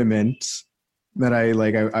a commitment that I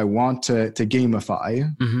want to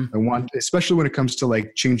gamify, mm-hmm. I want, especially when it comes to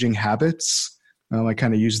like changing habits, I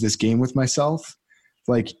kind of use this game with myself.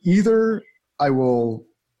 Like either I will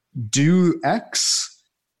do X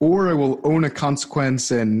or I will own a consequence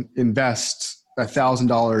and invest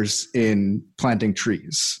 $1,000 in planting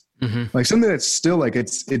trees. Mm-hmm. Like something that's still like,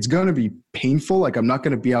 it's going to be painful. Like I'm not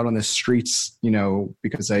going to be out on the streets,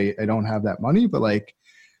 because I don't have that money, but like,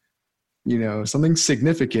 something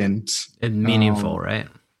significant and meaningful, right?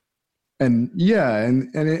 And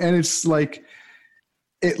and it's like,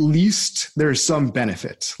 at least there's some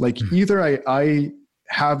benefit. Like mm-hmm. either I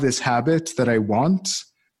have this habit that I want,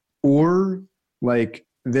 or like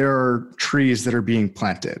there are trees that are being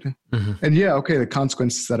planted. Mm-hmm. And okay, the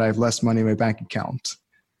consequence is that I have less money in my bank account.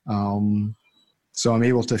 So I'm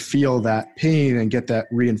able to feel that pain and get that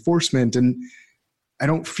reinforcement, and I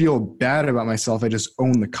don't feel bad about myself. I just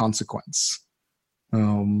own the consequence.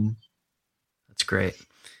 That's great.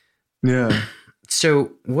 Yeah.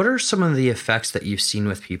 So what are some of the effects that you've seen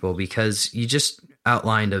with people? Because you just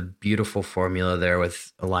outlined a beautiful formula there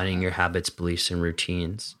with aligning your habits, beliefs, and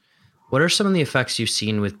routines. What are some of the effects you've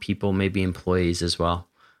seen with people, maybe employees as well,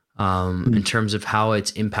 in terms of how it's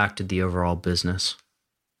impacted the overall business?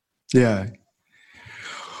 Yeah.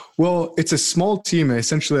 Well, it's a small team. I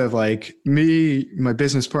essentially have like me, my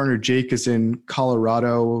business partner, Jake, is in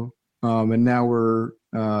Colorado. And now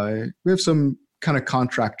we have some kind of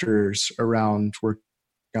contractors around working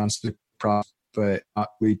on the project, but not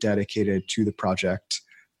really dedicated to the project.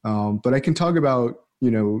 But I can talk about,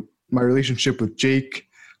 my relationship with Jake,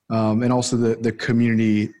 and also the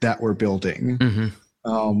community that we're building.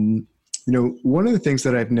 Mm-hmm. One of the things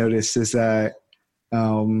that I've noticed is that,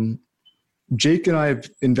 Jake and I have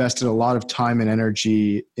invested a lot of time and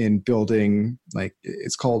energy in building, like,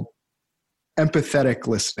 it's called empathetic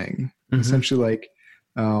listening. Mm-hmm. Essentially, like,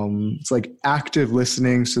 it's like active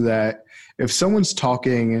listening, so that if someone's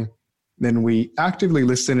talking, then we actively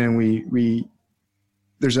listen, and we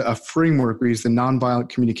there's a framework. We use the nonviolent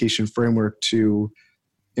communication framework to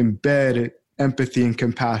embed empathy and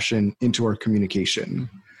compassion into our communication.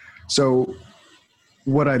 So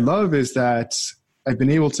what I love is that I've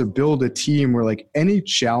been able to build a team where like any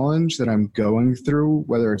challenge that I'm going through,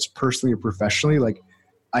 whether it's personally or professionally, like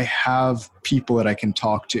I have people that I can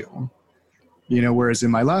talk to. Whereas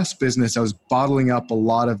in my last business, I was bottling up a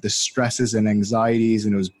lot of the stresses and anxieties,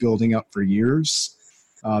 and it was building up for years.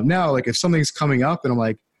 Now, like if something's coming up and I'm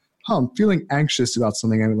like, I'm feeling anxious about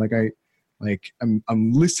something,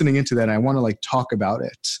 I'm listening into that and I want to like talk about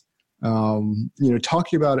it.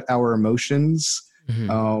 Talking about our emotions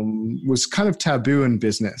was kind of taboo in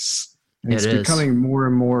business. And it's becoming more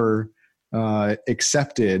and more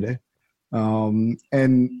accepted.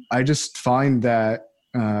 And I just find that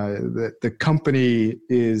the company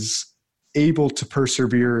is able to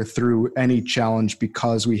persevere through any challenge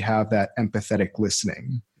because we have that empathetic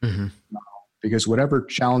listening. Because whatever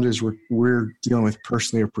challenges we're dealing with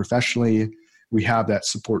personally or professionally, we have that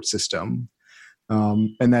support system.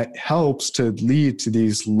 And that helps to lead to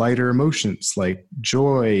these lighter emotions like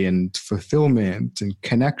joy and fulfillment and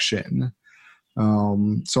connection.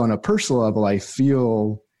 So on a personal level, I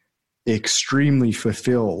feel extremely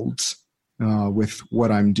fulfilled with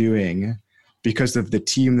what I'm doing because of the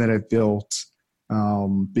team that I've built,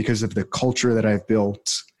 because of the culture that I've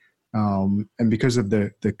built, and because of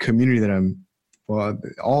the community that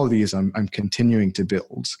all of these I'm continuing to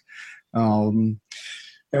build.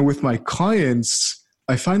 And with my clients,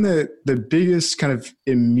 I find that the biggest kind of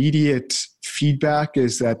immediate feedback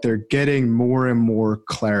is that they're getting more and more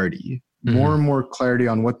clarity, more and more clarity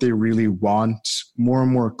on what they really want, more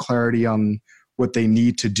and more clarity on what they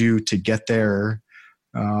need to do to get there.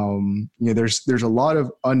 There's a lot of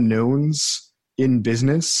unknowns in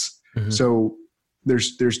business. So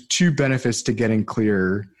there's two benefits to getting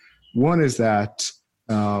clear. One is that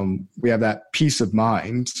we have that peace of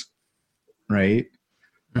mind, right?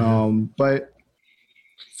 But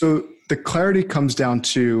so the clarity comes down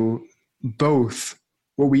to both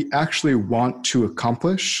what we actually want to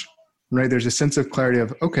accomplish, right? There's a sense of clarity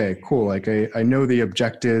of, okay, cool. Like I know the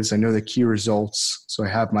objectives, I know the key results. So I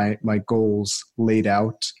have my goals laid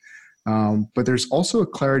out. But there's also a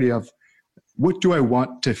clarity of what do I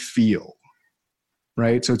want to feel,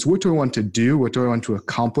 right? So it's what do I want to do? What do I want to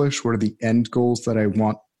accomplish? What are the end goals that I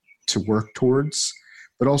want to work towards?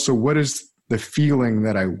 But also what is the feeling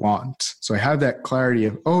that I want? So I have that clarity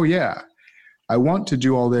of, oh yeah, I want to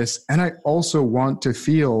do all this. And I also want to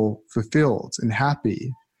feel fulfilled and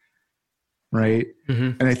happy. Right.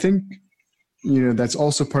 And I think, that's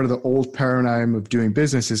also part of the old paradigm of doing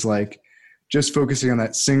business is like just focusing on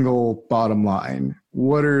that single bottom line.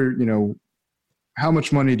 How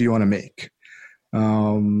much money do you want to make?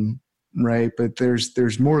 Right. But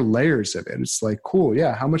there's more layers of it. It's like, cool.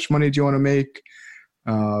 Yeah. How much money do you want to make?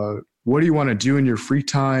 What do you want to do in your free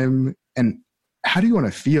time? And how do you want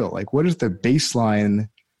to feel? Like, what is the baseline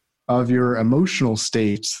of your emotional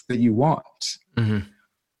state that you want?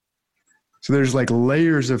 So there's like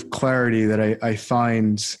layers of clarity that I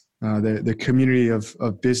find the community of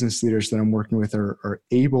business leaders that I'm working with are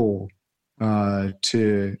able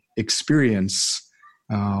to experience,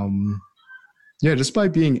 just by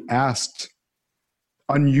being asked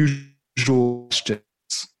unusual questions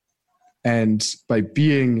and by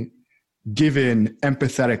being given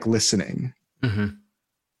empathetic listening.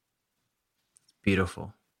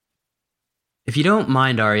 Beautiful. If you don't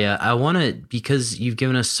mind, Arya, I want to, because you've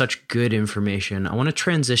given us such good information, I want to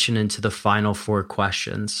transition into the final 4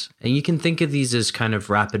 questions. And you can think of these as kind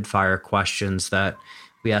of rapid fire questions that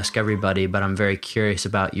we ask everybody, but I'm very curious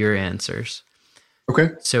about your answers. Okay.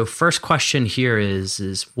 So first question here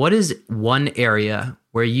is what is one area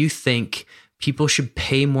where you think people should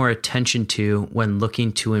pay more attention to when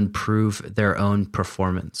looking to improve their own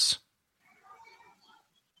performance?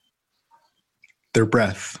 Their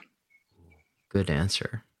breath. Good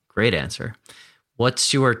answer. Great answer.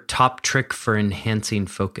 What's your top trick for enhancing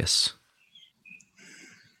focus?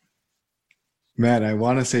 Man, I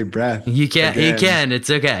want to say breath. You can. It's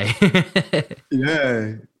okay.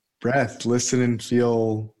 Yeah. Breath. Listen and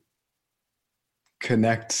feel.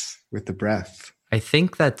 Connect with the breath. I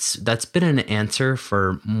think that's been an answer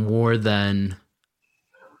for more than,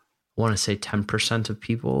 I want to say 10% of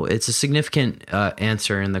people. It's a significant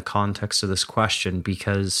answer in the context of this question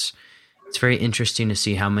because it's very interesting to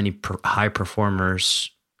see how many high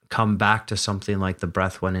performers come back to something like the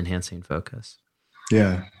breath when enhancing focus.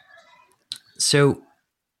 Yeah. So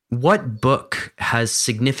what book has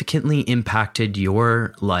significantly impacted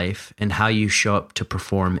your life and how you show up to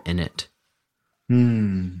perform in it?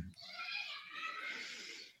 Man,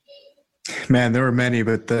 there were many,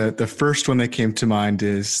 but the first one that came to mind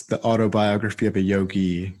is the autobiography of a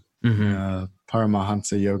yogi, Paramahansa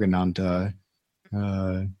Yogananda.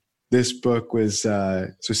 this book was, so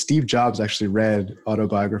Steve Jobs actually read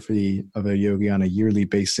Autobiography of a Yogi on a yearly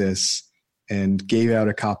basis and gave out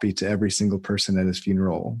a copy to every single person at his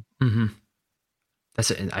funeral. Mm-hmm. I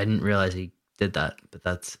didn't realize he did that, but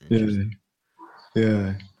that's interesting.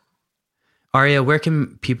 Yeah. Arya, where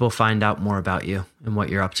can people find out more about you and what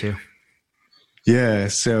you're up to? Yeah,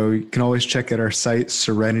 so you can always check out our site,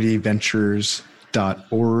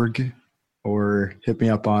 serenityventures.org, or hit me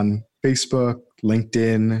up on Facebook,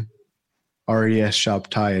 LinkedIn, RES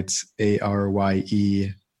Shabtai. It's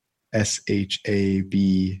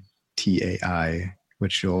ARYESHABTAI,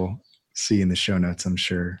 which you'll see in the show notes, I'm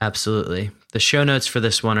sure. Absolutely. The show notes for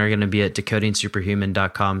this one are going to be at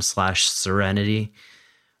decodingsuperhuman.com/serenity.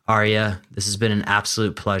 Arya, this has been an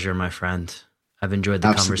absolute pleasure, my friend. I've enjoyed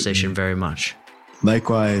the conversation very much.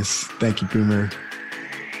 Likewise. Thank you, Boomer.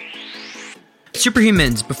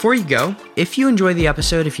 Superhumans, before you go, if you enjoy the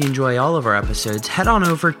episode, if you enjoy all of our episodes, head on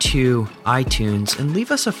over to iTunes and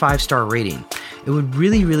leave us a 5-star rating. It would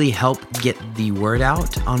really, really help get the word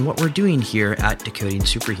out on what we're doing here at Decoding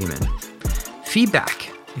Superhuman.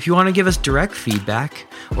 Feedback. If you want to give us direct feedback,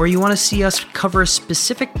 or you want to see us cover a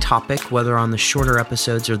specific topic, whether on the shorter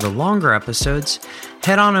episodes or the longer episodes,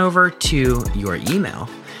 head on over to your email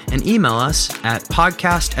and email us at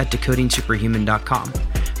podcast@decodingsuperhuman.com.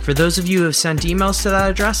 For those of you who have sent emails to that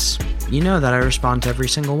address, you know that I respond to every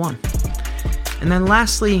single one. And then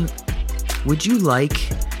lastly, would you like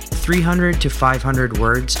 300 to 500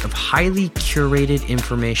 words of highly curated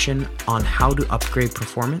information on how to upgrade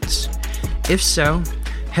performance? If so,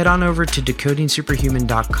 head on over to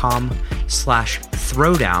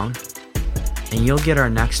decodingsuperhuman.com/throwdown and you'll get our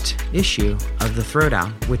next issue of the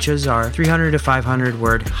Throwdown, which is our 300 to 500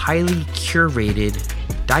 word highly curated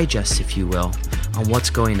digest, if you will, on what's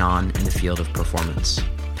going on in the field of performance.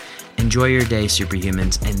 Enjoy your day,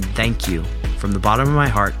 Superhumans, and thank you from the bottom of my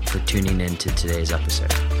heart for tuning in to today's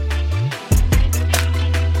episode.